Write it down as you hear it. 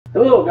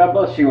Hello, God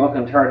bless you.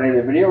 Welcome to our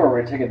daily video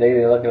where we take a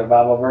daily look at a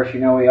Bible verse.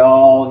 You know we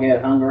all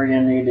get hungry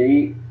and need to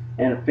eat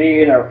and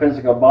feed our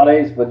physical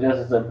bodies, but just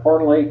as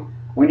importantly,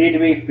 we need to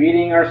be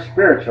feeding our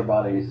spiritual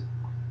bodies.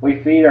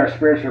 We feed our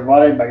spiritual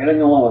body by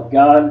getting along with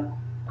God,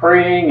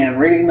 praying, and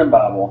reading the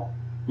Bible.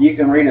 You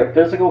can read a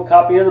physical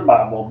copy of the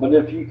Bible, but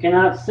if you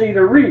cannot see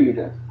to read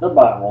the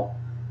Bible,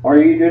 or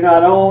you do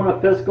not own a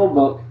physical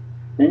book,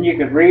 then you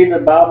could read the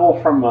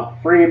Bible from a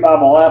free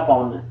Bible app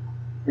on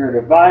your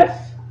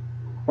device,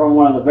 from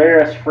one of the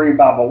various free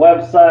Bible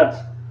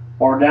websites,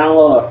 or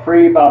download a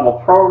free Bible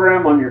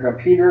program on your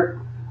computer.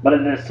 But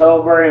it is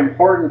so very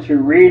important to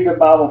read the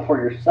Bible for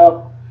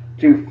yourself,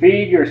 to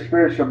feed your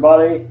spiritual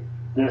body.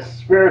 This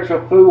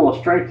spiritual food will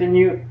strengthen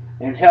you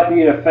and help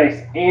you to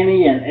face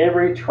any and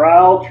every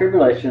trial,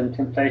 tribulation,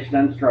 temptation,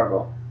 and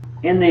struggle.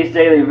 In these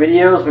daily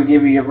videos, we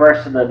give you a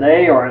verse of the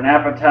day, or an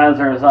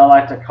appetizer as I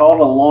like to call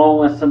it, a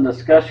long list and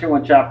discussion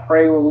which I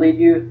pray will lead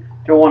you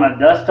to want to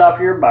dust off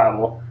your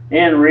Bible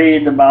and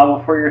read the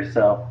Bible for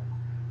yourself.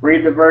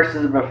 Read the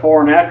verses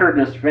before and after,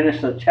 just finish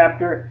the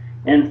chapter,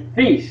 and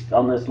feast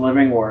on this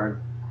living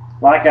word.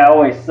 Like I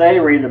always say,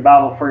 read the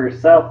Bible for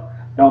yourself.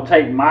 Don't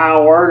take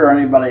my word or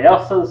anybody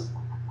else's.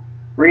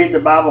 Read the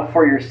Bible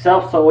for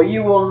yourself so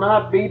you will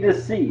not be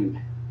deceived.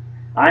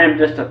 I am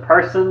just a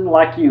person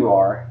like you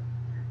are.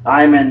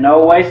 I am in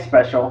no way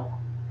special.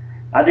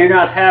 I do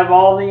not have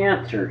all the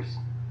answers.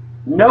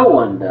 No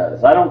one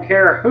does. I don't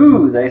care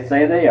who they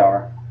say they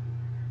are.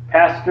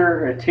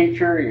 Pastor, a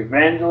teacher,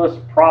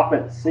 evangelist,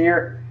 prophet,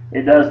 seer,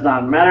 it does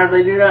not matter.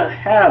 They do not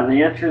have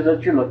the answers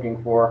that you're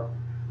looking for.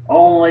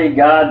 Only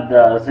God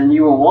does, and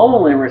you will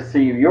only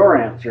receive your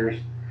answers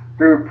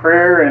through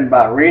prayer and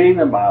by reading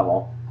the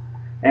Bible.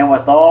 And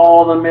with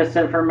all the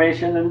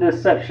misinformation and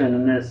deception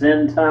in this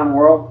end-time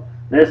world,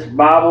 this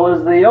Bible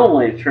is the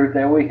only truth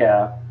that we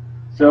have.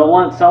 So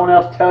don't let someone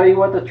else tell you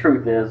what the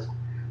truth is.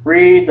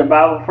 Read the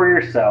Bible for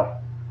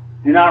yourself.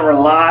 Do not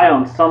rely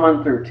on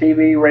someone through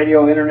TV,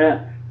 radio,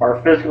 internet, or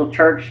physical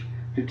church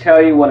to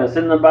tell you what is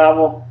in the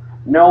Bible.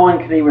 No one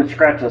can even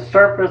scratch the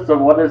surface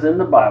of what is in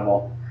the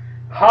Bible.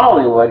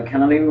 Hollywood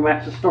cannot even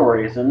match the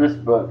stories in this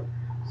book.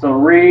 So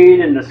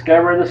read and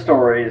discover the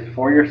stories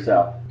for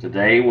yourself.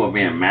 Today we'll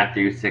be in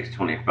Matthew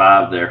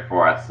 6:25.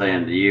 Therefore I say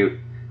unto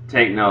you,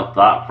 take no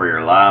thought for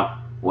your life,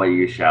 what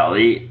you shall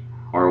eat,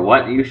 or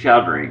what you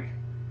shall drink,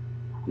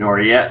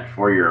 nor yet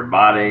for your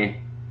body,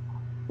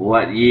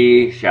 what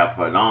ye shall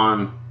put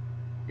on.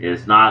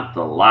 Is not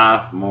the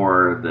life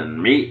more than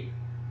meat,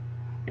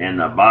 and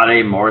the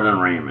body more than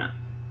raiment?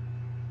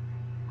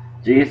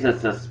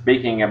 Jesus is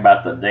speaking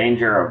about the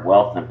danger of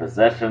wealth and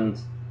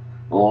possessions.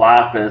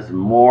 Life is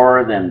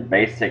more than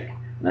basic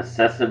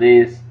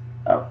necessities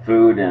of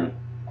food and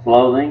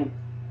clothing.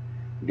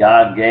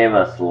 God gave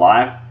us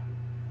life,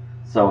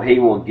 so He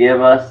will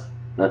give us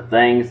the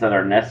things that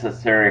are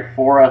necessary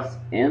for us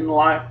in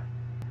life.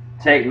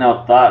 Take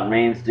no thought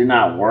means do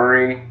not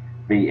worry,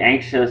 be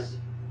anxious.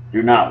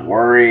 Do not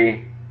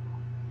worry.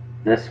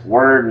 This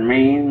word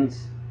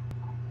means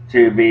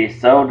to be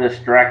so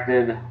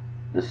distracted,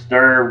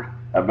 disturbed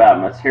about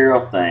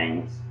material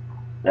things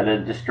that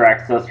it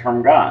distracts us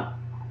from God.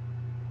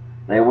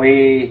 That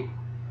we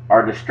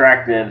are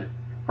distracted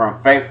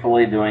from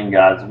faithfully doing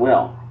God's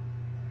will.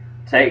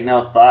 Take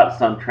no thought,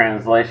 some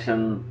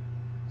translations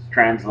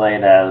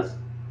translate as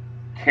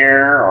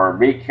care or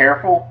be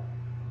careful,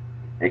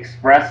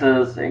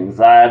 expresses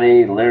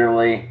anxiety,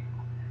 literally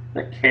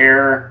the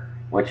care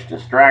which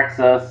distracts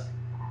us.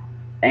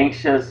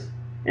 Anxious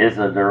is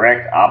a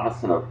direct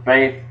opposite of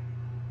faith.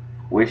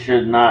 We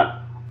should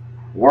not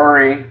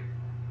worry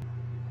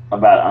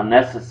about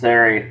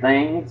unnecessary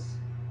things,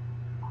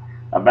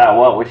 about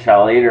what we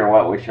shall eat or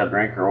what we shall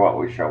drink or what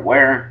we shall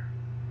wear.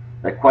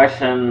 The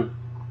question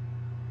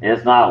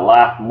is not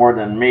life more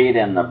than meat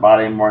and the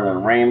body more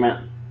than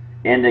raiment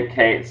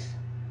indicates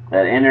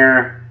that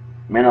inner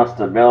mental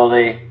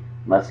stability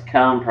must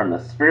come from the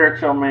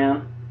spiritual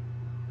man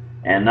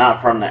and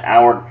not from the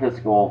outward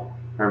physical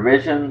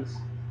provisions.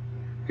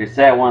 To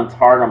set one's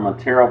heart on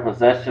material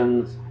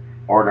possessions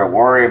or to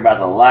worry about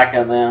the lack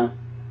of them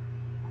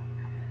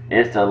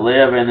is to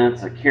live in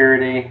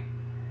insecurity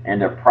and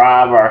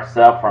deprive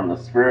ourselves from the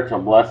spiritual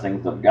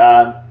blessings of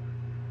God,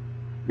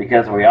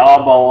 because we all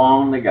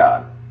belong to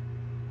God.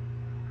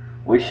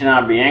 We should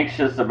not be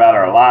anxious about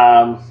our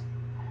lives.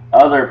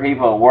 Other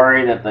people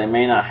worry that they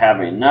may not have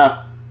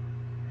enough.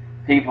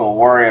 People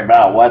worry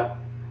about what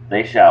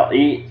they shall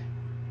eat.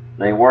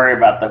 They worry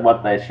about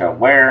what they shall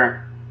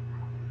wear.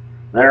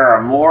 There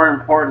are more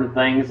important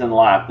things in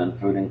life than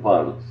food and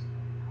clothes.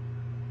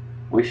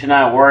 We should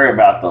not worry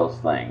about those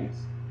things.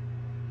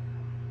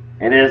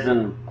 It is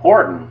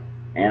important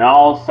in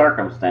all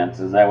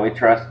circumstances that we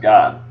trust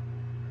God.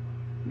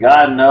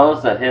 God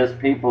knows that His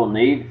people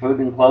need food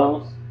and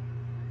clothes,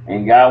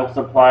 and God will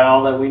supply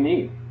all that we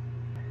need.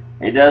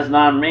 It does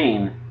not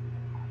mean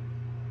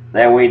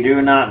that we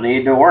do not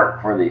need to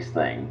work for these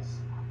things,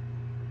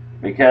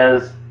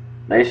 because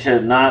they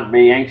should not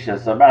be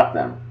anxious about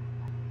them.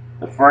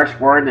 The first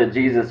word that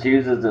Jesus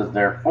uses is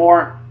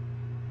therefore,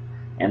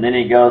 And then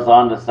he goes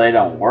on to say,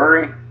 don't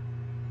worry.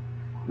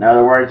 In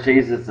other words,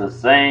 Jesus is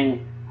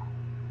saying,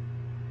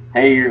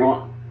 hey,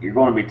 you're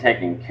going to be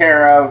taken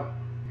care of.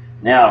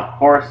 Now, of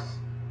course,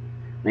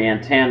 the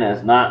intent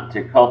is not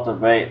to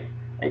cultivate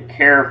a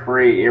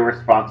carefree,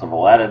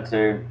 irresponsible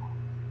attitude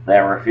that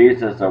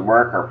refuses to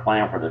work or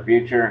plan for the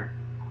future.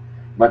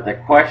 But the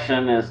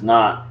question is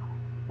not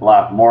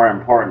life more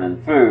important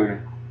than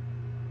food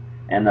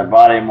and the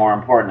body more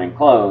important than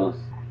clothes.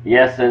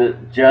 Yes, it is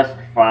just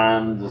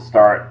fine to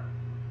start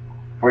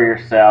for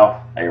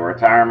yourself a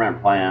retirement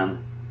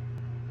plan,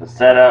 to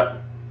set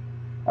up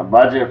a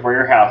budget for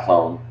your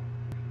household.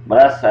 But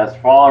us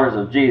as followers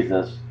of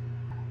Jesus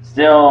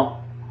still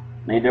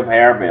need to pay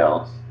our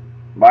bills,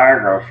 buy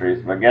our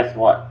groceries. But guess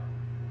what?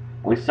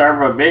 We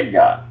serve a big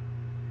God.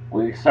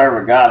 We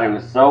serve a God who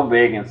is so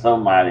big and so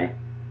mighty.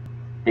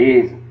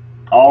 He's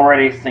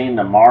already seen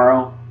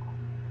tomorrow.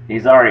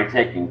 He's already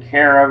taken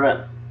care of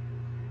it.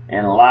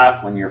 In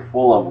life, when you're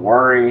full of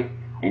worry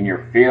and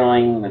you're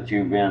feeling that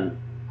you've been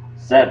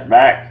set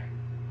back,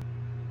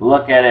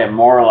 look at it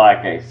more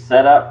like a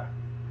setup,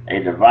 a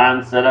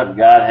divine setup.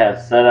 God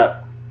has set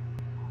up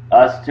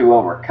us to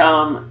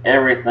overcome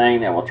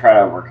everything that will try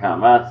to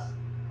overcome us.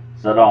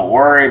 So don't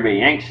worry,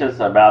 be anxious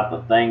about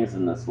the things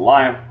in this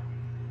life.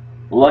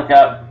 Look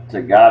up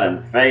to God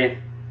in faith.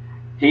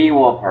 He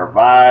will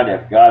provide.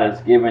 If God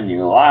has given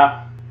you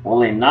life,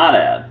 will He not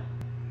add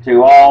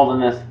to all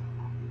the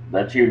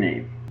that you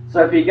need?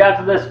 So if you got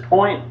to this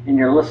point and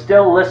you're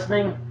still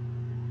listening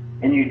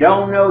and you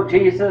don't know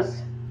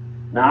Jesus,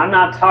 now I'm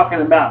not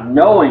talking about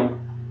knowing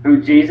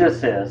who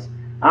Jesus is.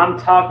 I'm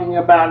talking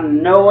about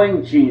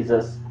knowing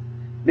Jesus,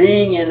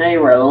 being in a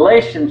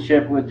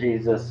relationship with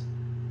Jesus,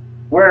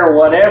 where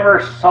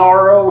whatever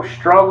sorrow,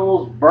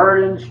 struggles,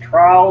 burdens,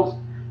 trials,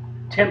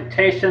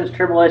 temptations,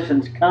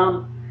 tribulations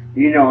come,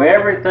 you know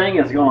everything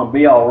is going to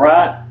be all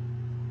right.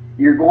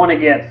 You're going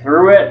to get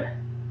through it,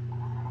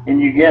 and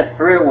you get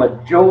through it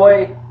with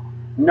joy,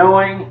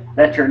 knowing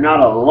that you're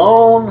not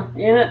alone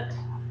in it.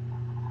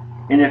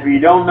 And if you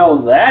don't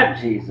know that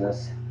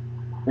Jesus,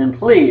 then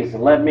please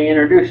let me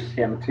introduce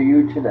Him to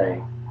you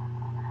today.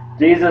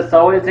 Jesus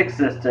always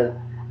existed.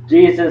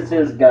 Jesus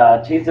is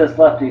God. Jesus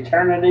left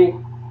eternity.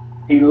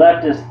 He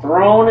left His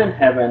throne in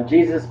heaven.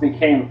 Jesus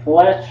became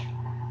flesh.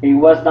 He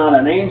was not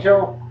an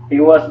angel. He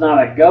was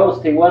not a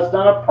ghost. He was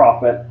not a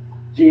prophet.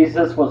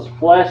 Jesus was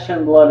flesh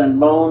and blood and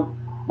bone,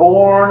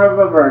 born of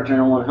a virgin,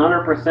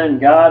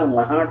 100% God and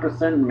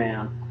 100%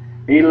 man.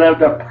 He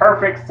lived a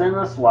perfect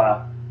sinless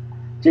life.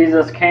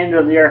 Jesus came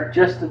to the earth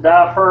just to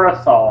die for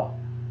us all.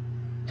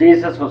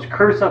 Jesus was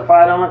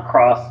crucified on a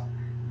cross,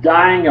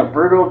 dying a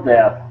brutal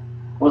death,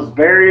 was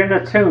buried in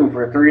a tomb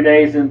for 3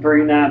 days and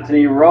 3 nights, and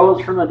He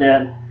rose from the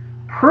dead,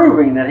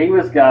 proving that He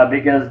was God,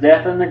 because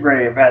death and the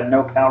grave had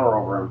no power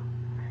over Him.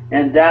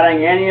 And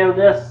doubting any of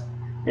this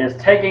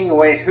is taking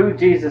away who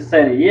Jesus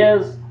said He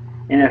is.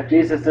 And if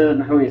Jesus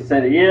isn't who He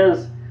said He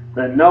is,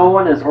 then no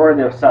one is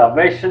worthy of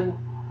salvation.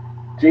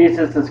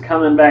 Jesus is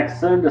coming back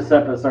soon to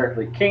set up His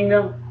earthly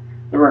kingdom.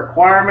 The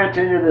requirement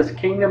to enter this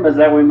kingdom is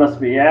that we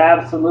must be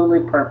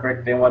absolutely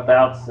perfect and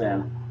without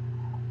sin.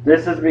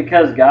 This is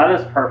because God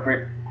is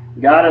perfect,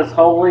 God is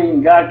holy,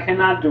 and God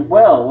cannot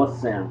dwell with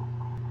sin.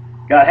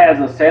 God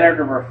has a standard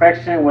of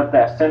perfection. With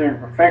that standard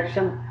of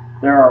perfection,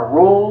 there are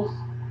rules.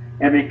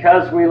 And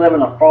because we live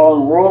in a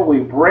fallen world, we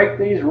break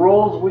these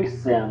rules, we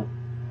sin.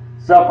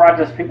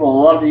 Self-righteous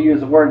people love to use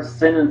the word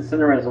sin and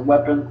sinner as a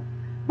weapon.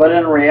 But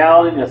in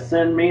reality, to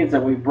sin means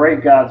that we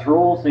break God's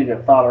rules,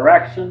 either thought or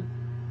action.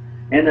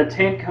 And the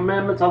 10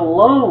 Commandments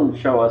alone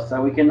show us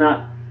that we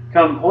cannot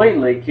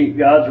completely keep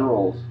God's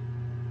rules.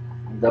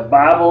 The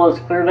Bible is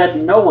clear that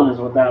no one is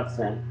without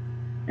sin.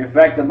 In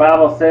fact, the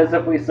Bible says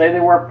if we say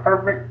that we're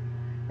perfect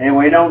and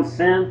we don't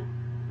sin,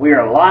 we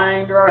are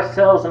lying to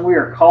ourselves and we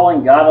are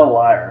calling God a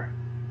liar.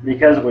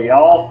 Because we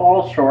all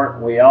fall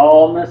short, we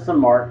all miss the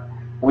mark,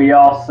 we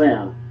all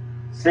sin.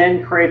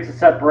 Sin creates a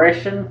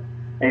separation,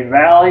 a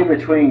valley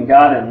between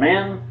God and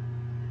man.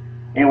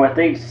 And with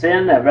each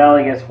sin, that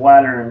valley gets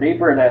wider and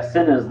deeper. That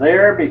sin is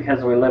there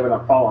because we live in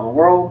a fallen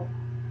world.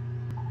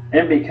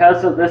 And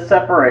because of this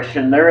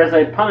separation, there is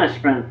a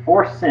punishment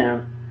for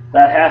sin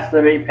that has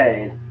to be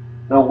paid.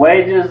 The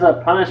wages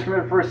of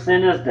punishment for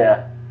sin is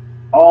death.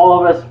 All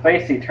of us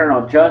face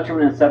eternal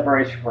judgment and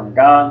separation from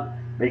God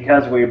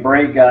because we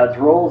break God's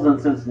rules.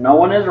 And since no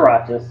one is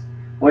righteous,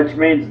 which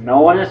means no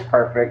one is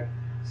perfect,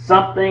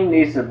 something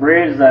needs to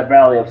bridge that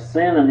valley of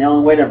sin. And the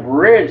only way to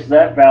bridge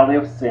that valley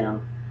of sin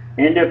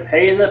and to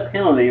pay the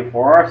penalty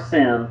for our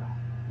sin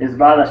is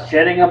by the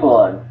shedding of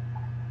blood.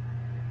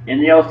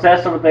 In the Old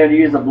Testament, they would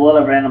use the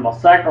blood of animal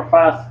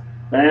sacrifice.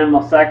 The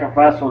animal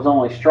sacrifice was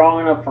only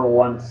strong enough for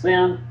one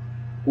sin.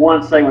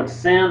 Once they would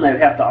sin, they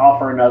would have to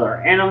offer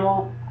another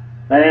animal.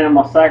 That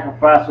animal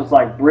sacrifice was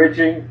like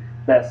bridging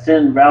that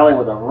sin valley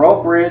with a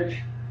rope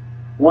bridge.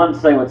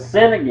 Once they would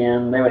sin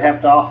again, they would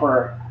have to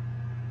offer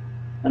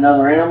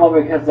another animal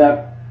because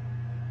that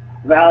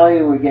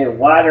valley would get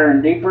wider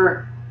and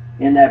deeper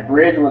and that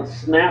bridge would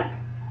snap.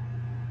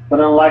 But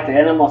unlike the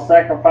animal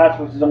sacrifice,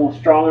 which is only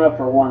strong enough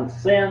for one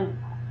sin,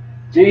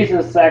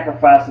 Jesus'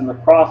 sacrifice on the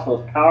cross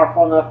was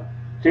powerful enough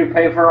to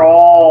pay for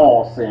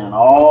all sin,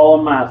 all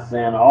of my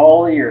sin,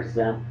 all of your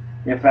sin.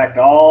 In fact,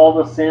 all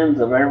the sins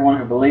of everyone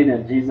who believed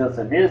in Jesus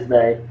in his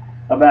day,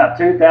 about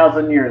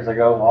 2,000 years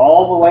ago,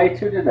 all the way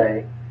to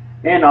today,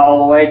 and all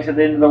the way to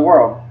the end of the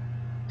world.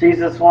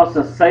 Jesus wants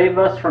to save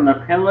us from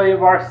the penalty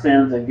of our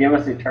sins and give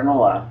us eternal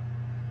life.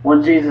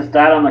 When Jesus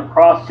died on the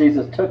cross,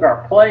 Jesus took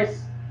our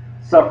place,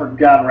 suffered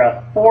God's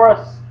wrath for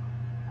us.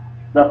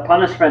 The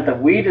punishment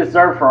that we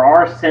deserve for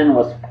our sin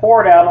was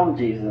poured out on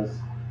Jesus.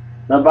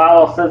 The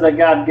Bible says that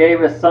God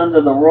gave his Son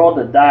to the world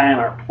to die in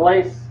our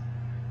place.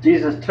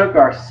 Jesus took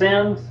our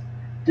sins.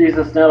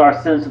 Jesus nailed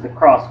our sins to the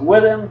cross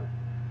with him.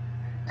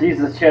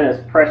 Jesus shed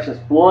his precious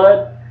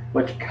blood,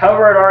 which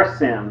covered our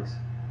sins.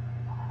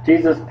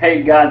 Jesus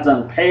paid God's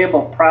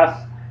unpayable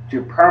price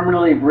to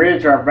permanently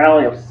bridge our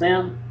valley of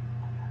sin.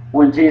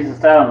 When Jesus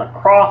died on the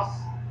cross,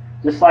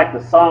 just like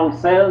the song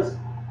says,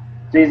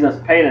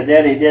 Jesus paid a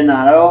debt he did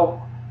not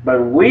owe,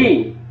 but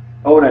we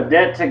owed a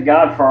debt to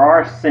God for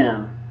our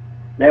sin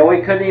that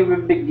we couldn't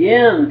even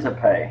begin to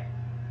pay.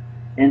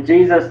 And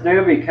Jesus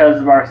knew because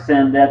of our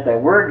sin debt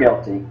that we're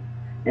guilty,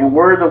 and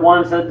we're the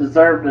ones that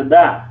deserve to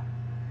die.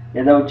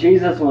 And though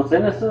Jesus was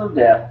innocent of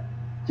death,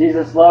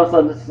 Jesus loves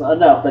us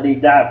enough that he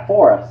died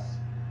for us.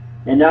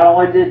 And not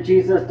only did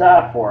Jesus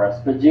die for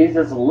us, but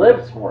Jesus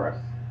lives for us.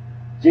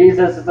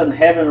 Jesus is in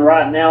heaven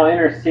right now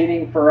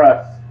interceding for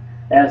us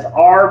as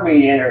our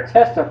mediator,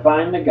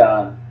 testifying to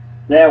God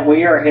that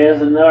we are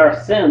his and that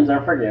our sins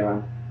are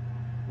forgiven.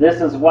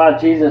 This is why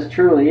Jesus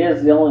truly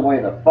is the only way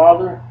to the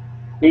Father.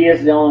 He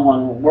is the only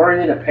one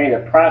worthy to pay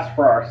the price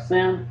for our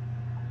sin.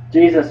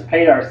 Jesus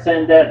paid our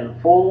sin debt in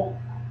full.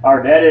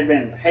 Our debt had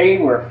been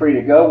paid. We're free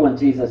to go. When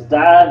Jesus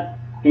died,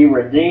 he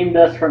redeemed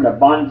us from the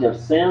bondage of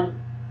sin,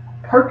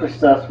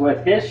 purchased us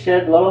with his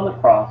shed blood on the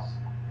cross.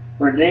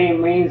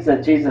 Redeem means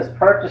that Jesus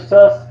purchased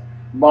us,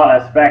 bought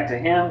us back to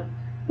him.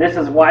 This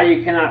is why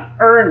you cannot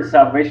earn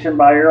salvation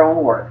by your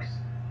own works.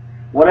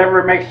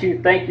 Whatever makes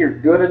you think you're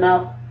good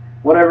enough,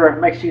 whatever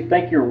makes you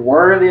think you're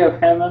worthy of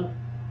heaven,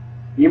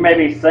 you may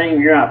be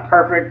saying you're not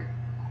perfect,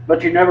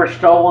 but you never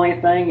stole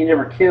anything, you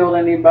never killed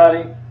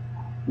anybody,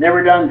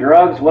 never done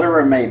drugs, whatever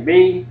it may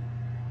be.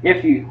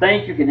 If you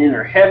think you can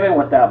enter heaven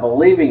without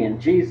believing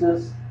in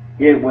Jesus,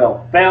 it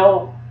will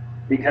fail,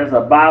 because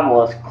the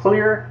Bible is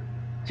clear.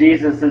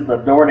 Jesus is the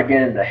door to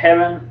get into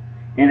heaven,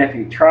 and if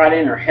you try to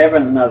enter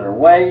heaven another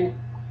way,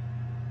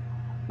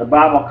 the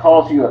Bible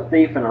calls you a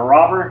thief and a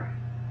robber.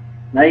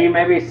 Now you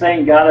may be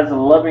saying God is a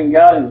loving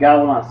God and God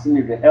will not send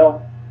you to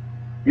hell.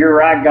 You're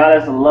right,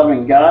 God is a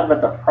loving God,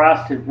 but the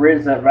price to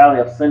bridge that valley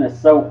of sin is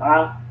so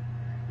high,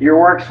 your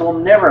works will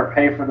never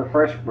pay for the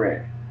first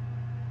brick.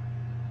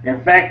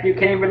 In fact, you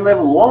can't even live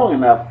long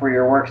enough for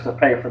your works to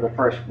pay for the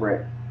first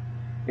brick.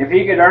 If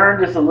you could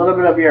earn just a little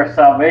bit of your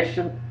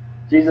salvation,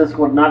 Jesus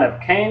would not have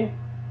came.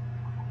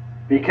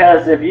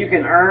 Because if you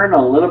can earn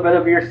a little bit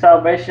of your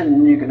salvation,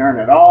 then you can earn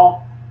it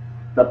all.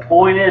 The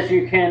point is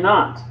you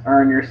cannot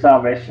earn your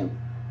salvation.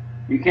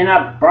 You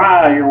cannot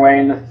buy your way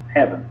into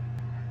heaven.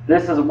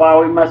 This is why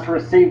we must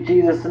receive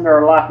Jesus into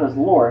our life as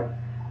Lord.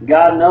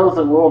 God knows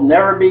that we'll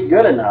never be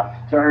good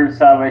enough to earn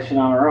salvation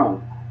on our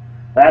own.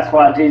 That's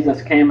why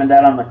Jesus came and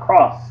died on the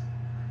cross.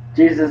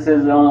 Jesus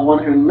is the only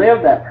one who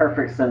lived that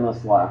perfect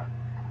sinless life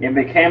and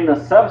became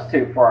the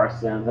substitute for our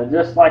sins. And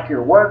just like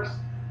your works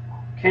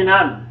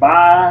cannot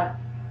buy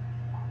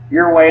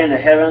your way into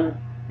heaven,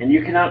 and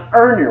you cannot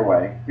earn your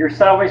way, your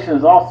salvation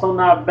is also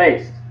not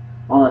based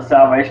on the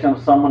salvation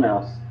of someone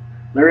else.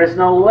 There is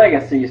no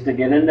legacies to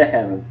get into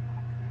heaven.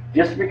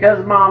 Just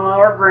because mama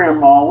or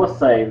grandma was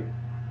saved,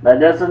 that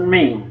doesn't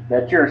mean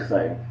that you're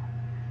saved.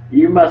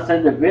 You must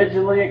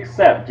individually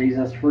accept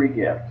Jesus' free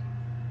gift.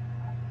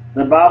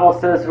 The Bible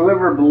says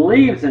whoever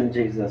believes in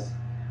Jesus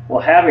will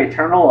have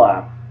eternal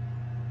life.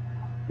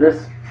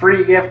 This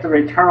free gift of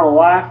eternal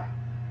life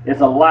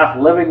is a life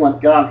living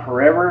with God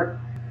forever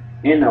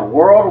in a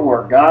world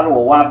where God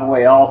will wipe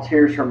away all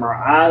tears from our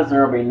eyes.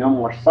 There will be no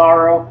more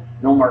sorrow,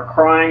 no more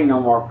crying, no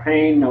more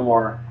pain, no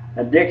more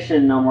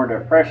addiction, no more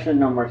depression,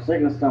 no more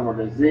sickness, no more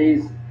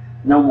disease,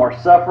 no more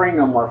suffering,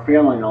 no more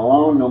feeling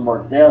alone, no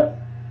more death.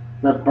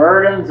 The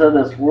burdens of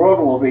this world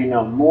will be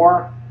no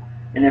more.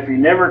 And if you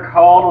never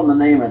called on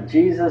the name of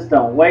Jesus,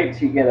 don't wait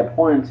till you get a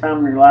point in time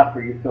in your life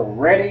where you feel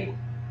ready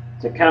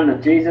to come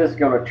to Jesus,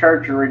 go to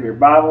church or read your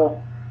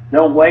Bible.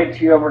 Don't wait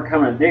till you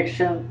overcome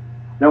addiction.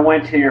 Don't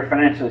wait till you're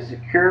financially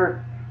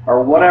secure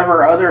or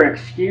whatever other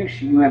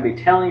excuse you may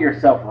be telling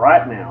yourself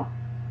right now.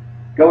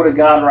 Go to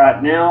God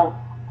right now.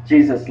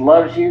 Jesus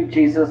loves you.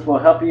 Jesus will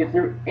help you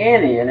through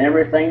any and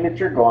everything that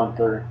you're going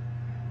through.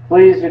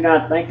 Please do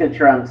not think that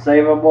you're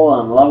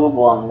unsavable,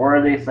 unlovable,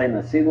 unworthy, saying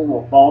the ceiling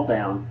will fall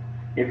down.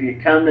 If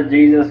you come to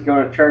Jesus,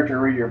 go to church,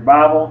 or read your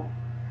Bible,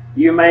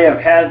 you may have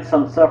had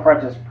some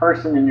self-righteous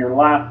person in your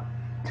life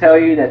tell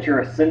you that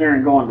you're a sinner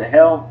and going to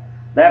hell.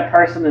 That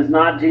person is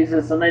not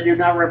Jesus, and they do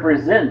not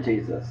represent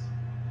Jesus.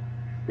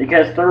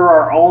 Because through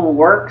our own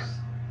works,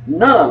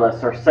 none of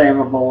us are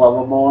savable,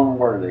 lovable, and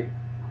worthy.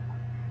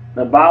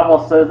 The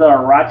Bible says that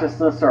our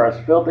righteousness are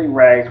as filthy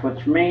rags,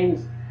 which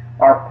means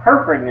our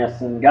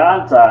perfectness in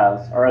God's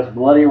eyes are as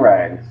bloody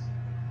rags.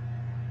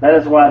 That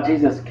is why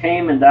Jesus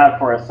came and died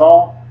for us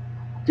all.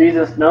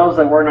 Jesus knows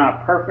that we're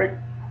not perfect,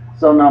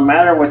 so no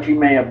matter what you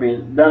may have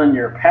done in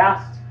your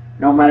past,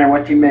 no matter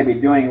what you may be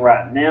doing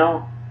right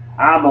now,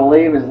 I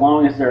believe as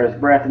long as there is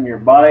breath in your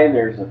body,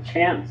 there's a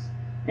chance,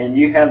 and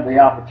you have the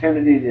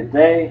opportunity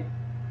today.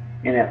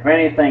 And if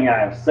anything I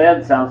have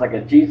said sounds like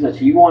a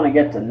Jesus you want to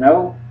get to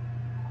know,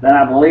 then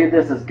I believe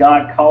this is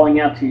God calling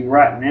out to you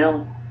right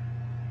now,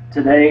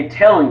 today,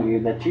 telling you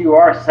that you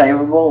are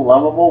savable,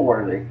 lovable,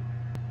 worthy.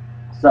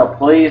 So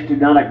please do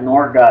not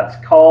ignore God's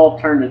call.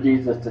 Turn to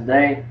Jesus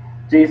today.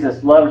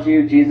 Jesus loves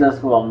you.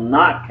 Jesus will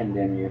not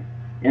condemn you.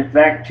 In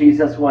fact,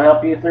 Jesus will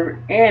help you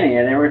through any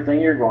and everything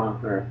you're going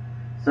through.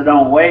 So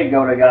don't wait.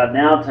 Go to God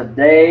now.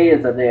 Today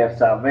is a day of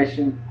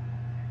salvation.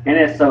 And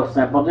it's so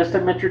simple. Just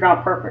admit you're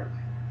not perfect.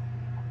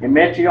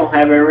 Admit you don't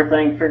have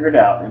everything figured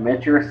out.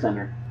 Admit you're a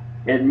sinner.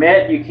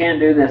 Admit you can't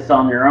do this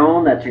on your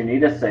own, that you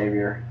need a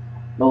Savior.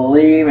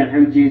 Believe in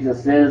who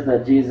Jesus is,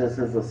 that Jesus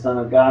is the Son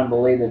of God.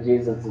 Believe that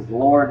Jesus is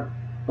Lord.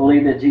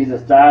 Believe that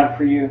Jesus died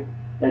for you,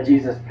 that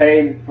Jesus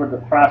paid for the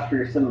price for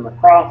your sin on the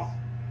cross,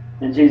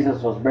 and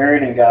Jesus was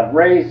buried and God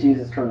raised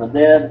Jesus from the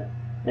dead,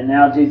 and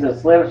now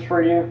Jesus lives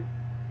for you.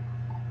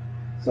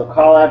 So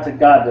call out to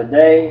God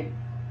today.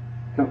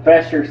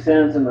 Confess your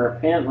sins and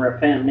repent.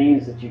 Repent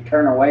means that you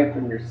turn away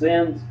from your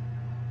sins.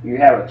 You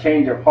have a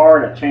change of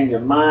heart, a change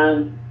of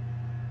mind.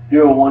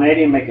 Do a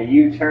 180, make a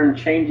U-turn,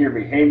 change your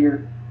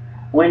behavior.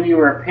 When you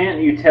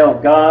repent, you tell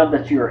God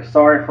that you are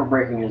sorry for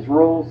breaking His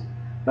rules.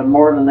 But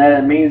more than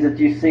that, it means that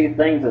you see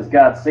things as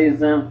God sees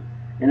them.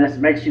 And this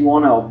makes you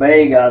want to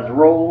obey God's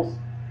rules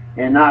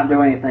and not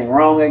do anything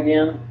wrong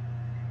again.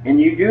 And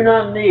you do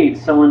not need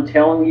someone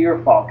telling you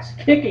your faults,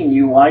 kicking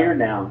you while you're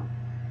down.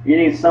 You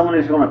need someone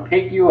who's going to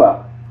pick you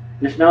up.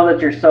 Just know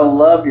that you're so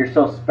loved, you're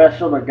so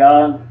special to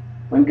God.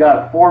 When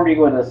God formed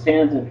you with His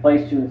hands and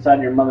placed you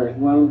inside your mother's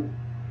womb,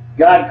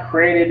 God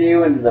created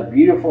you into the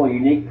beautiful,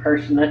 unique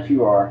person that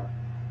you are.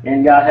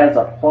 And God has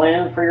a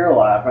plan for your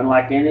life. And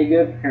like any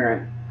good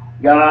parent,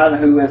 God,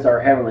 who is our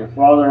Heavenly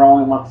Father,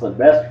 only wants the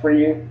best for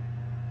you.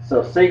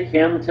 So seek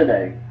Him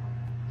today.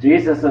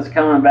 Jesus is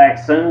coming back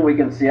soon. We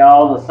can see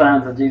all the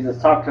signs that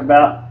Jesus talked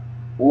about.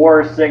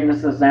 War,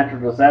 sicknesses,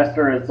 natural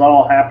disaster. It's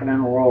all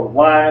happening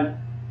worldwide.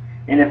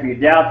 And if you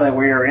doubt that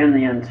we are in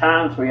the end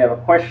times, we have a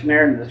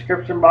questionnaire in the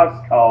description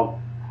box called,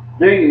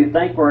 "Do you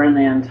think we're in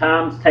the end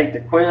times?" Take the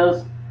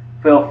quiz.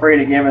 Feel free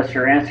to give us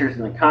your answers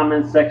in the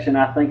comments section.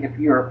 I think if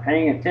you are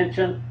paying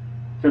attention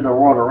to the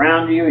world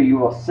around you, you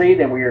will see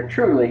that we are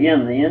truly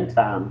in the end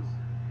times.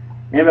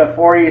 And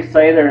before you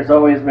say there's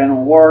always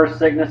been wars,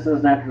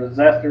 sicknesses, natural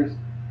disasters,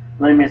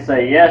 let me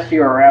say, yes,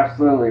 you are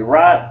absolutely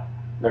right.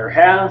 There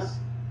has.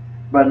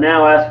 But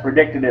now, as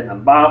predicted in the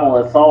Bible,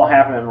 it's all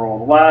happening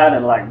worldwide,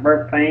 and like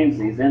birth pains,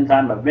 these end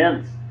time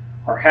events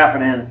are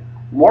happening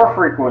more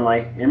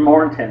frequently and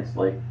more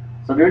intensely.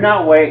 So do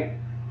not wait.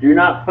 Do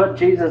not put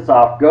Jesus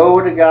off. Go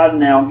to God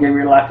now. Give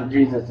your life to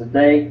Jesus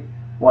today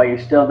while you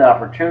still have the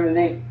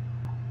opportunity.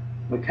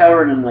 We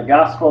covered in the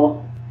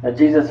gospel that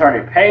Jesus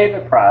already paid the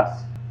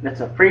price.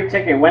 It's a free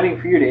ticket waiting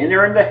for you to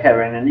enter into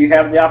heaven, and you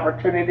have the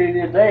opportunity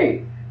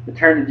today to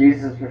turn to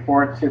Jesus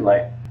before it's too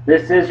late.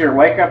 This is your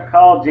wake-up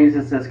call.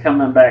 Jesus is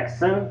coming back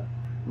soon.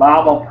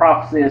 Bible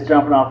prophecy is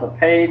jumping off the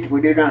page.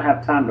 We do not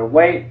have time to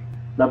wait.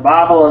 The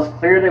Bible is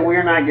clear that we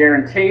are not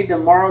guaranteed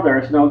tomorrow. There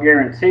is no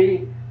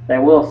guarantee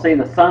that we'll see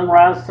the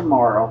sunrise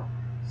tomorrow.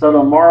 So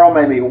tomorrow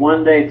may be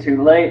one day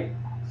too late.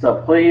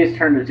 So please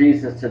turn to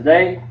Jesus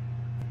today.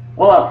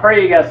 Well, I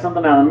pray you got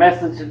something out of the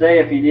message today.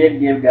 If you did,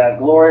 give God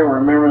glory.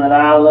 Remember that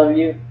I love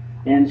you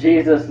and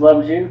Jesus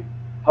loves you.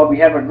 Hope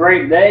you have a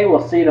great day.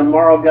 We'll see you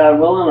tomorrow, God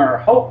willing, or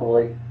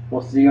hopefully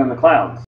we'll see you in the clouds.